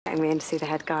letting me in to see the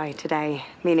head guy today,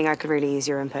 meaning I could really use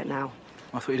your input now.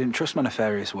 I thought you didn't trust my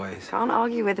nefarious ways. Can't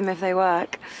argue with them if they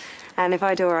work. And if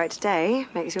I do all right today,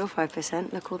 makes your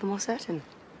 5% look all the more certain.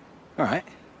 All right.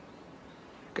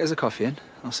 Get us a coffee in.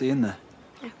 I'll see you in there.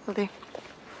 Yeah, will do.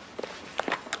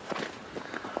 I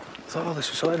thought all this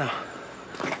was sorted now.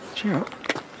 Cheer up.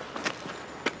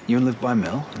 You and live by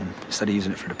mill, and instead of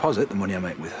using it for a deposit, the money I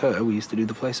make with her, we used to do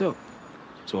the place up.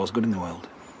 So all's good in the world.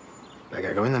 Better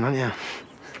get going then, aren't you?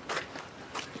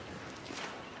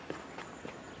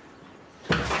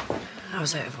 I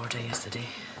was out of order yesterday.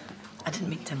 I didn't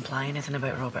mean to imply anything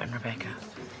about Robert and Rebecca.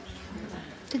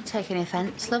 Didn't take any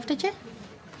offence, love, did you?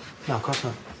 No, of course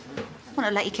not. Wouldn't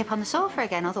have let you kip on the sofa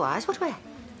again otherwise, would we?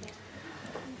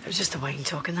 It was just the wine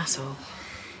talking, that's all.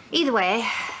 Either way,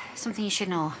 something you should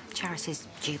know. Charity's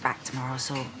due back tomorrow,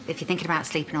 so if you're thinking about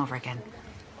sleeping over again...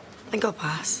 I think I'll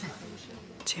pass.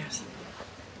 Cheers.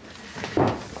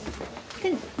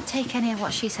 Didn't take any of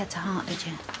what she said to heart, did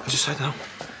you? I just said no.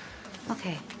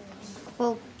 OK.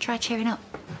 Well, try cheering up.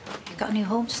 You've got a new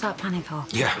home to start planning for.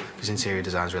 Yeah, because interior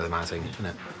design's really my thing, isn't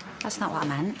it? That's not what I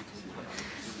meant.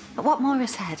 But what Moira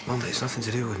said... Well, it's nothing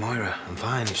to do with Moira. I'm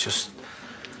fine. It's just...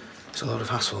 It's a load of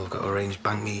hassle. I've got to arrange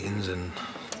bank meetings and...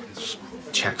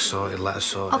 checks sorted, letters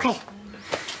sorted. OK.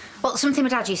 Well, something my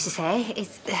dad used to say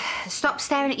is... stop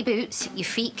staring at your boots. Your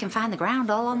feet can find the ground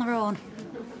all on their own.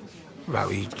 Right,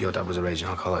 well, your dad was a raging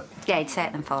alcoholic. Yeah, he'd say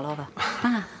it then fall over.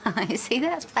 You see,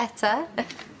 that's better. Yeah,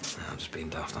 I'm just being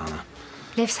daft, aren't I?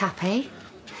 Liv's happy.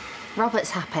 Robert's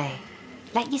happy.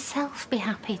 Let yourself be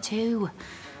happy too.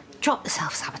 Drop the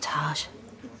self-sabotage.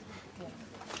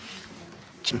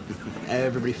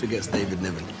 Everybody forgets David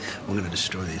Niven. We're going to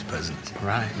destroy these presents.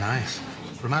 Right, nice.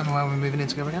 Remind me why we're moving in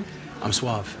together again? I'm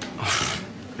suave.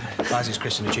 Why is this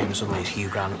Chris in a tune and suddenly it's Hugh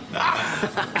Grant?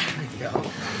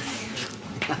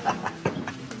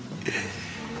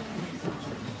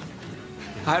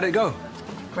 How'd it go?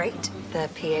 Great. The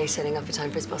PA setting up a time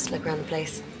for his boss to look around the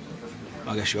place.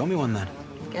 I guess you owe me one then.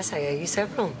 Guess I owe you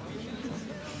several.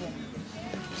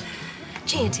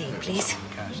 G&T, please.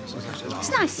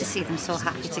 It's nice to see them so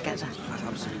happy together.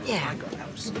 Yeah.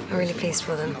 I'm really pleased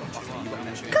for them.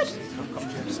 Good.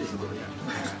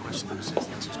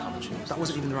 That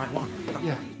wasn't even the right one.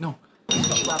 Yeah, no.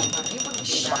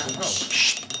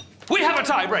 We have a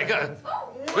tiebreaker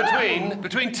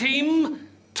between team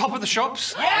Top of the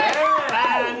Shops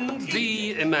and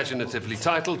the imaginatively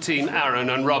titled Team Aaron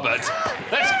and Robert.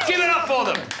 Let's give it up for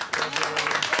them.